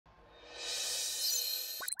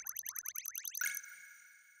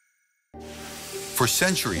For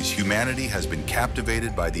centuries, humanity has been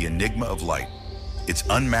captivated by the enigma of light, its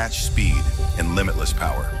unmatched speed and limitless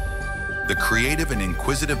power. The creative and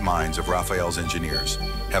inquisitive minds of Rafael'S engineers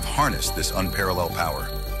have harnessed this unparalleled power,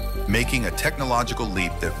 making a technological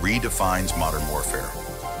leap that redefines modern warfare.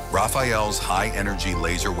 Rafael'S high-energy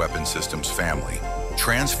laser weapon systems family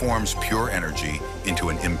transforms pure energy into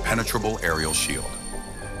an impenetrable aerial shield.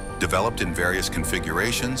 Developed in various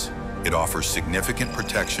configurations, it offers significant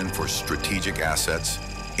protection for strategic assets,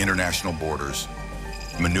 international borders,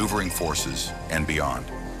 maneuvering forces, and beyond.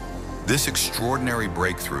 This extraordinary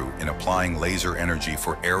breakthrough in applying laser energy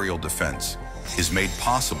for aerial defense is made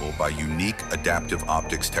possible by unique adaptive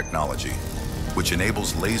optics technology, which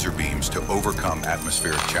enables laser beams to overcome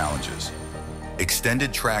atmospheric challenges,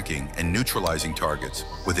 extended tracking and neutralizing targets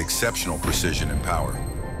with exceptional precision and power,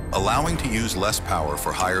 allowing to use less power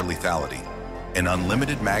for higher lethality, an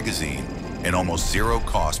unlimited magazine, and almost zero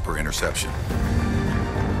cost per interception.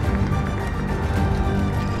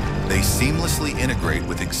 They seamlessly integrate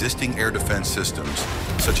with existing air defense systems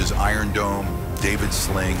such as Iron Dome, David's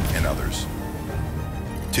Sling, and others.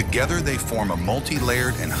 Together, they form a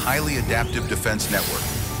multi-layered and highly adaptive defense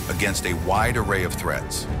network against a wide array of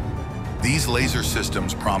threats. These laser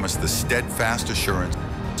systems promise the steadfast assurance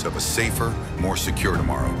of a safer, more secure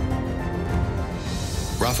tomorrow.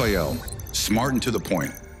 Rafael, smart and to the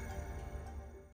point.